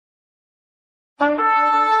Today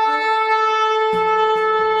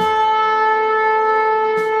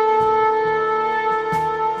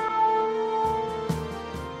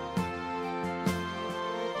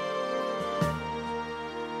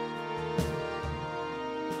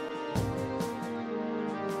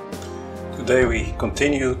we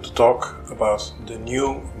continue to talk about the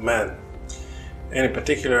new man. And in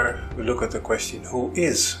particular, we look at the question, who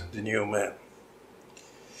is the new man?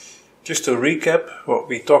 Just to recap what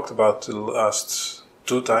we talked about the last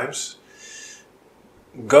two times,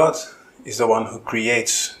 God is the one who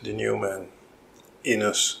creates the new man in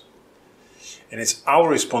us. And it's our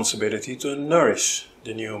responsibility to nourish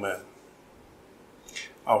the new man.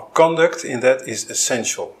 Our conduct in that is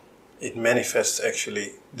essential. It manifests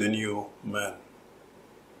actually the new man.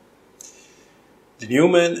 The new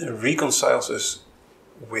man reconciles us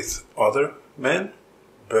with other men,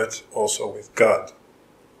 but also with God,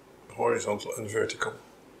 horizontal and vertical.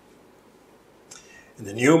 And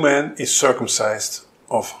the new man is circumcised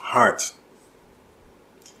of heart.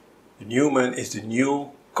 The new man is the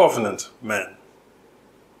new covenant man.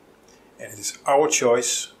 And it is our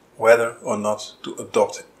choice whether or not to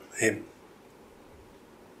adopt him.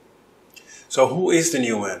 So who is the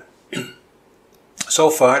new man? So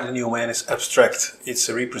far the new man is abstract. It's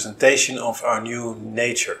a representation of our new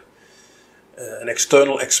nature, an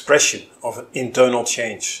external expression of an internal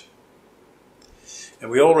change. And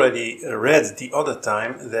we already read the other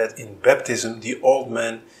time that in baptism the old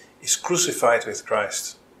man is crucified with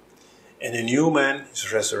Christ and the new man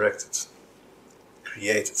is resurrected,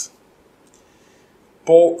 created.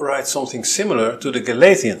 Paul writes something similar to the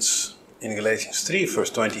Galatians. In Galatians 3 verse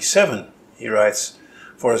 27 he writes,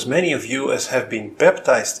 "For as many of you as have been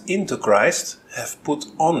baptized into Christ have put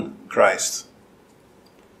on Christ."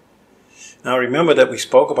 Now remember that we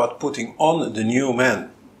spoke about putting on the new man.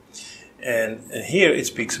 And here it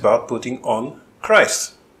speaks about putting on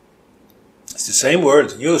Christ. It's the same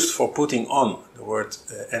word used for putting on, the word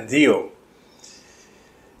endio.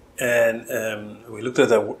 And we looked at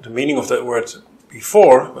the meaning of that word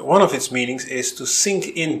before, but one of its meanings is to sink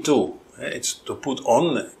into. It's to put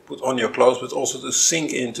on your clothes, but also to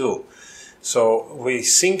sink into. So we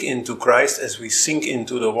sink into Christ as we sink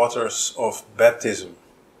into the waters of baptism.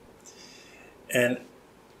 And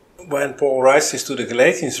when Paul writes this to the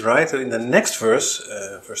Galatians, right, in the next verse,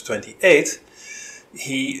 verse 28,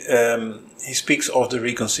 he speaks of the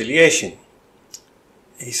reconciliation.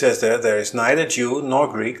 He says there is neither Jew nor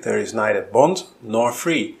Greek, there is neither bond nor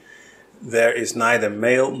free. There is neither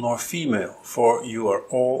male nor female, for you are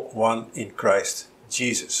all one in Christ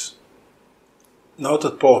Jesus. Note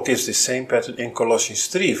that Paul gives the same pattern in Colossians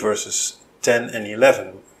 3 verses 10 and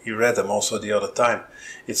 11. We read them also the other time.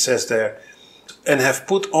 It says there, "And have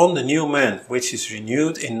put on the new man, which is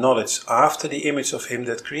renewed in knowledge after the image of him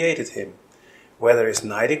that created him, where there is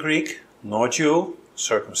neither Greek nor Jew,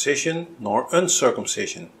 circumcision nor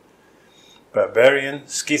uncircumcision, barbarian,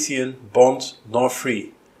 Scythian, bond nor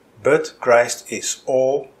free, but Christ is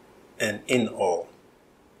all and in all."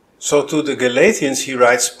 So to the Galatians he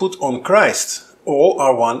writes, "Put on Christ, all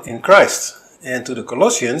are one in Christ." And to the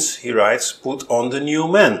Colossians he writes, "Put on the new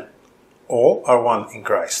man, all are one in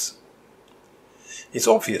Christ." It's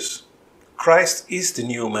obvious. Christ is the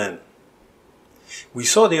new man. We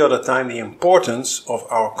saw the other time the importance of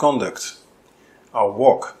our conduct, our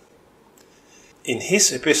walk. In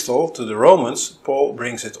his epistle to the Romans, Paul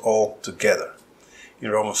brings it all together.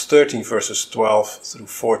 In Romans 13 verses 12 through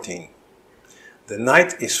 14. "The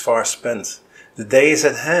night is far spent, the day is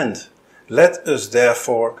at hand. Let us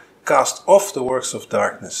therefore cast off the works of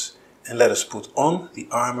darkness, and let us put on the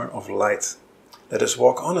armor of light. Let us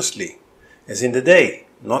walk honestly, as in the day,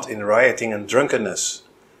 not in rioting and drunkenness,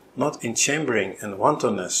 not in chambering and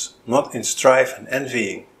wantonness, not in strife and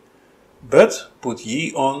envying, but put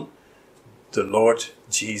ye on the Lord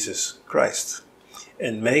Jesus Christ,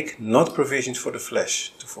 and make not provisions for the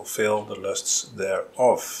flesh to fulfill the lusts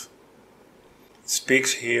thereof." It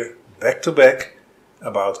speaks here back to back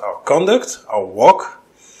about our conduct, our walk,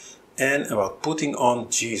 and about putting on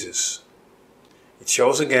Jesus. It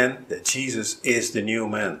shows again that Jesus is the new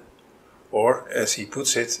man. Or, as he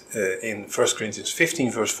puts it in 1 Corinthians 15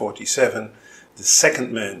 verse 47, the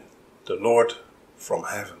second man, the Lord from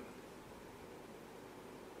heaven.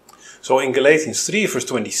 So in Galatians 3 verse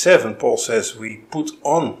 27, Paul says we put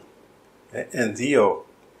on, endio,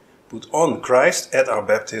 put on Christ at our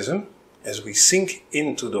baptism. As we sink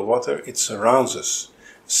into the water, it surrounds us.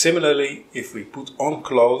 Similarly, if we put on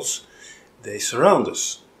clothes, they surround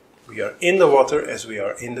us. We are in the water as we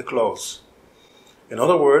are in the clothes. In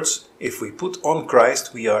other words, if we put on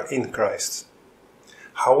Christ, we are in Christ.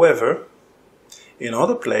 However, in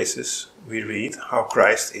other places we read how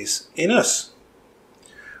Christ is in us.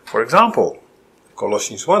 For example,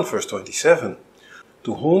 Colossians 1 verse 27,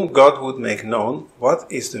 to whom God would make known what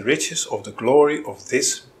is the riches of the glory of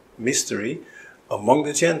this mystery among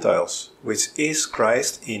the Gentiles, which is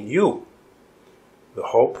Christ in you, the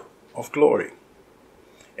hope of glory.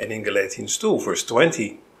 And in Galatians 2 verse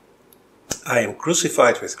 20, I am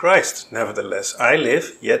crucified with Christ, nevertheless I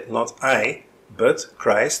live, yet not I, but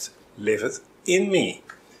Christ liveth in me.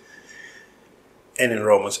 And in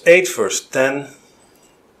Romans 8 verse 10,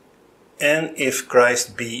 and if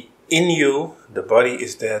Christ be in you, the body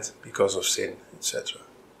is dead because of sin, etc.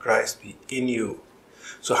 Christ be in you.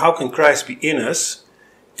 So how can Christ be in us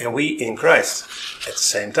and we in Christ at the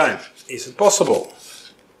same time? Is it possible?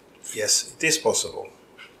 Yes, it is possible.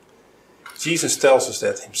 Jesus tells us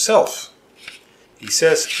that himself. He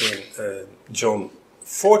says in John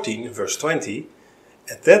 14 verse 20,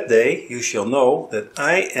 at that day you shall know that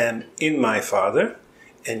I am in my Father,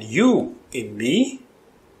 and you in me,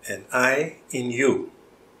 and I in you.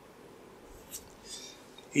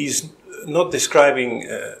 He's not describing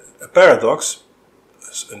a paradox,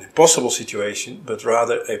 an impossible situation, but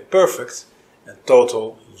rather a perfect and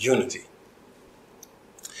total unity.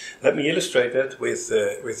 Let me illustrate that with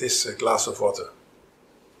this glass of water.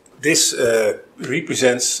 This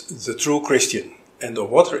represents the true Christian, and the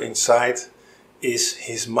water inside is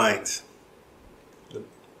his mind.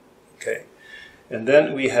 Okay, and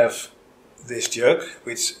then we have this jug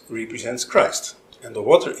which represents Christ, and the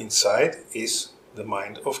water inside is the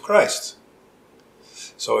mind of Christ.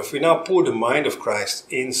 So if we now pour the mind of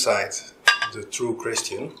Christ inside the true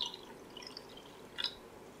Christian,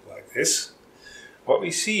 like this, what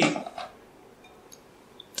we see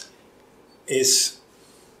is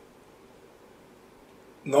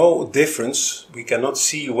no difference. We cannot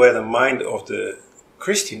see where the mind of the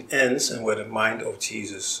Christian ends and where the mind of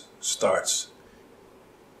Jesus starts.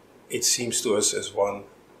 It seems to us as one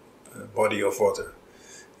body of water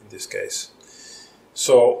in this case.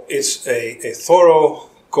 So it's a thorough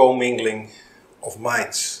commingling of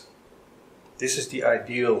minds. This is the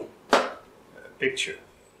ideal picture.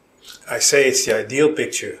 I say it's the ideal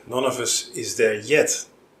picture. None of us is there yet.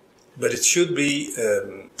 But it should be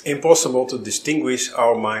impossible to distinguish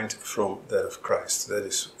our mind from that of Christ. That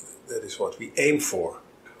is what we aim for.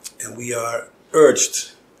 And we are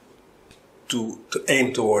urged to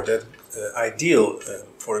aim toward that ideal.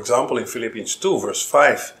 For example, in Philippians 2 verse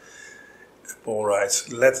 5, Paul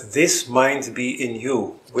writes, let this mind be in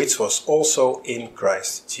you, which was also in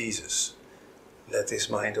Christ Jesus. Let this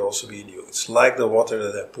mind also be in you. It's like the water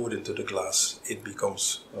that I poured into the glass. It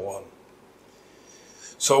becomes one.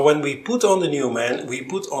 So when we put on the new man, we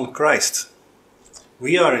put on Christ.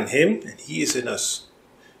 We are in him and he is in us.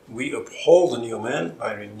 We uphold the new man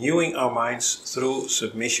by renewing our minds through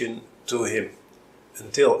submission to him,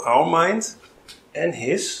 until our mind and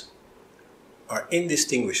his are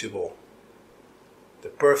indistinguishable. The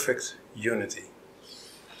perfect unity.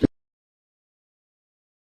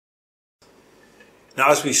 Now,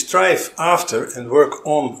 as we strive after and work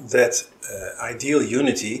on that ideal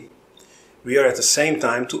unity, we are at the same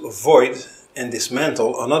time to avoid and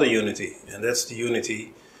dismantle another unity, and that's the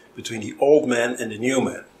unity between the old man and the new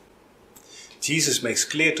man. Jesus makes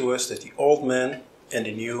clear to us that the old man and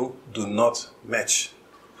the new do not match.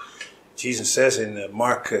 Jesus says in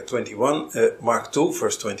Mark 2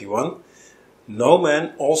 verse 21, no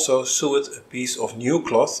man also seweth a piece of new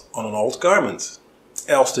cloth on an old garment,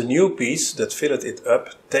 else the new piece that filleth it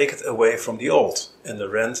up taketh away from the old, and the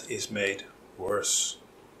rent is made worse.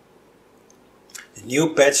 The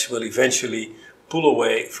new patch will eventually pull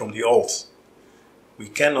away from the old. We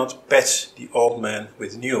cannot patch the old man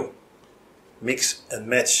with new. Mix and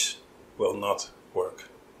match will not work.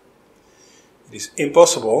 It is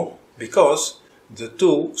impossible because the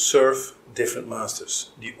two serve different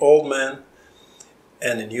masters. The old man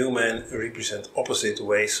and the new man represent opposite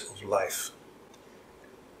ways of life.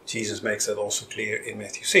 Jesus makes that also clear in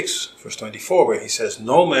Matthew 6 verse 24, where he says,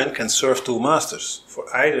 no man can serve two masters,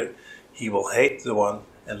 for either he will hate the one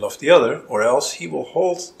and love the other, or else he will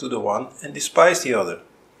hold to the one and despise the other.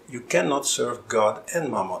 You cannot serve God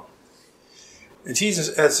and Mammon. And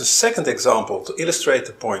Jesus adds a second example to illustrate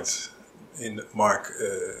the point. In Mark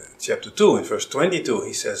chapter 2, in verse 22,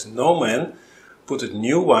 he says, no man putteth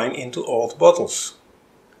new wine into old bottles,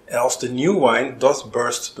 else the new wine doth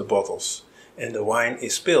burst the bottles, and the wine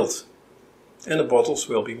is spilled, and the bottles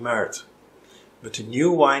will be marred. But the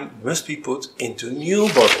new wine must be put into new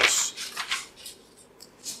bottles.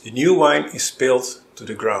 The new wine is spilled to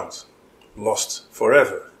the ground, lost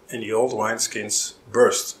forever, and the old wineskins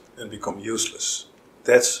burst and become useless.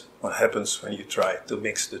 That's what happens when you try to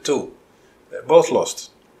mix the two. They're both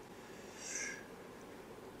lost.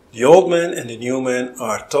 The old man and the new man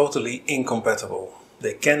are totally incompatible.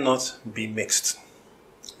 They cannot be mixed.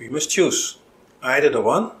 We must choose either the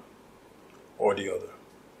one or the other.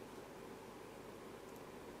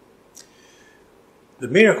 The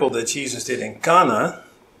miracle that Jesus did in Cana,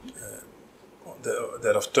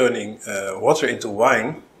 that of turning water into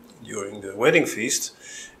wine during the wedding feast,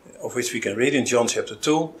 of which we can read in John chapter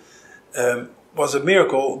 2, was a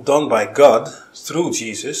miracle done by God through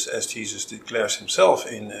Jesus, as Jesus declares himself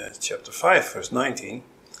in chapter 5, verse 19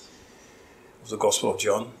 of the Gospel of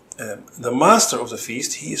John. The master of the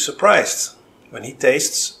feast, he is surprised when he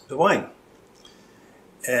tastes the wine.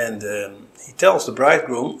 And he tells the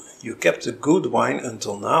bridegroom, "You kept the good wine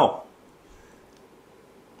until now."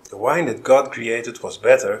 The wine that God created was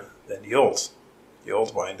better than the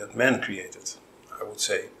old wine that man created. I would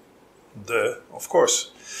say, of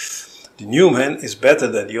course. The new man is better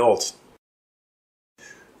than the old.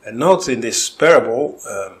 And note in this parable,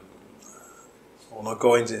 I will not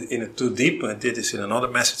go into it too deep, I did this in another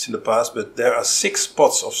message in the past, but there are 6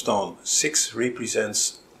 pots of stone. 6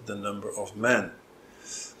 represents the number of man.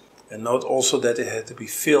 And note also that it had to be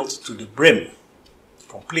filled to the brim,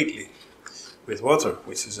 completely, with water,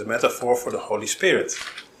 which is a metaphor for the Holy Spirit.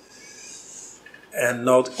 And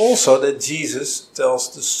note also that Jesus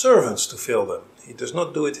tells the servants to fill them. He does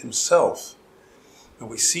not do it himself. And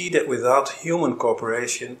we see that without human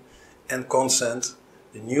cooperation and consent,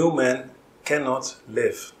 the new man cannot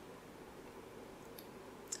live.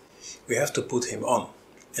 We have to put him on,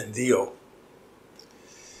 endio.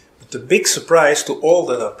 But the big surprise to all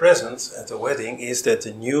that are present at the wedding is that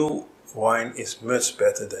the new wine is much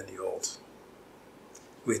better than the old.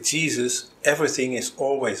 With Jesus, everything is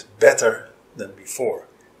always better than before.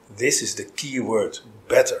 This is the key word,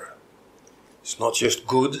 better. It's not just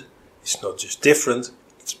good, it's not just different,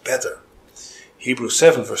 it's better. Hebrews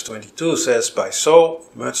 7 verse 22 says, "By so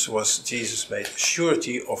much was Jesus made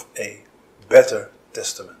surety of a better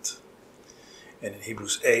testament." And in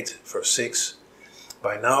Hebrews 8 verse 6,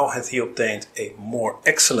 "By now hath he obtained a more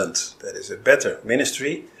excellent," that is a better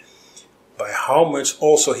ministry, "by how much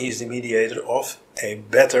also he is the mediator of a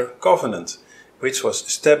better covenant, which was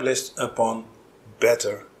established upon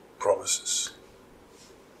better promises."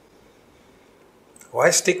 Why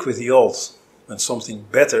stick with the old when something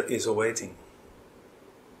better is awaiting?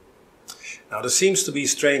 Now there seems to be a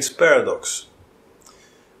strange paradox.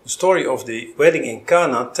 The story of the wedding in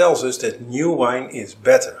Cana tells us that new wine is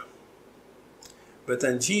better. But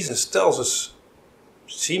then Jesus tells us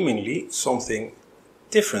seemingly something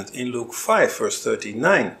different in Luke 5 verse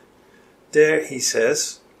 39. There he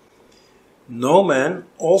says, "No man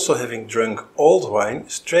also having drunk old wine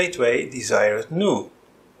straightway desireth new,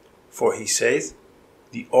 for he saith,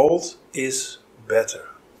 the old is better."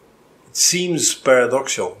 It seems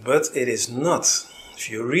paradoxical, but it is not. If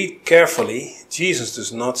you read carefully, Jesus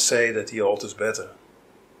does not say that the old is better.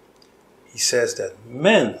 He says that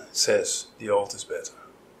man says the old is better.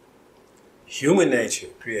 Human nature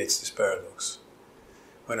creates this paradox.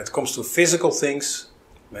 When it comes to physical things,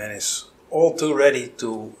 man is all too ready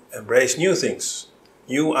to embrace new things.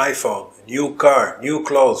 New iPhone, new car, new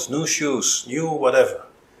clothes, new shoes, new whatever.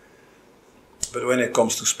 But when it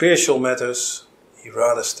comes to spiritual matters, he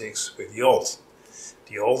rather sticks with the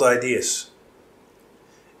old ideas.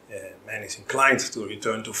 Man is inclined to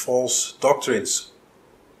return to false doctrines,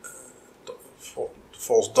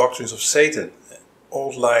 false doctrines of Satan,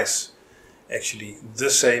 old lies, actually the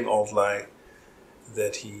same old lie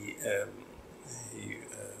that he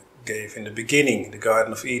gave in the beginning, in the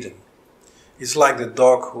Garden of Eden. It's like the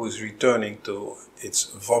dog who is returning to its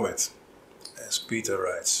vomit, as Peter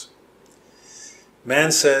writes.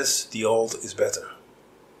 Man says the old is better.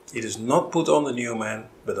 He does not put on the new man,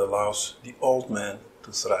 but allows the old man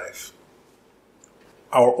to thrive.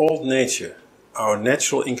 Our old nature, our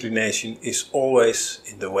natural inclination, is always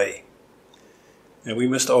in the way. And we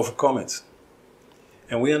must overcome it.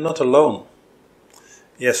 And we are not alone.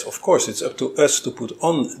 Yes, of course, it's up to us to put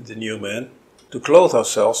on the new man, to clothe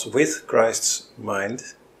ourselves with Christ's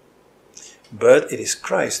mind. But it is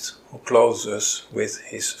Christ who clothes us with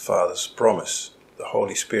his Father's promise, the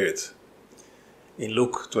Holy Spirit. In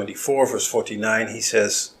Luke 24 verse 49 he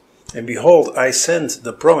says, "And behold, I send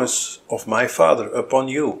the promise of my Father upon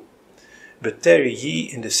you. But tarry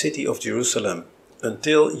ye in the city of Jerusalem,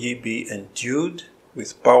 until ye be endued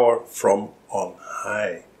with power from on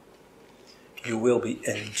high." You will be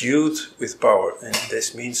endued with power, and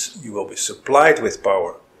this means you will be supplied with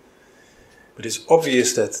power. But it's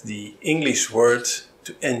obvious that the English word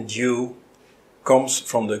to endue comes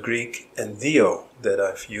from the Greek endio that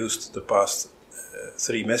I've used the past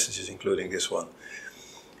 3 messages, including this one.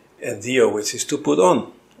 Endio, which is to put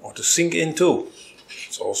on or to sink into.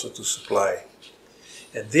 It's also to supply.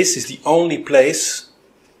 And this is the only place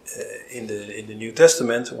in the New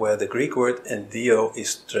Testament where the Greek word endio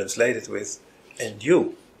is translated with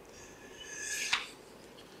endue.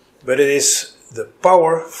 But it is the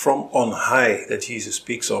power from on high that Jesus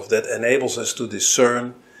speaks of that enables us to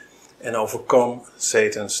discern and overcome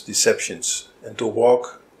Satan's deceptions and to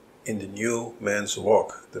walk in the new man's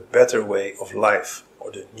walk, the better way of life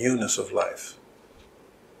or the newness of life.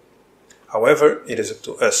 However, it is up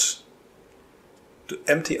to us to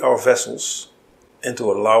empty our vessels and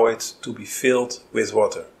to allow it to be filled with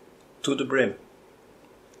water to the brim.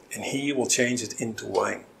 And He will change it into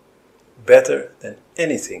wine, better than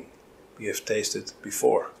anything we have tasted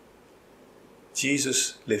before.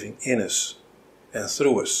 Jesus living in us and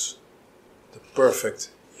through us, the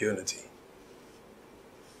perfect unity.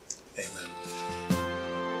 Amen.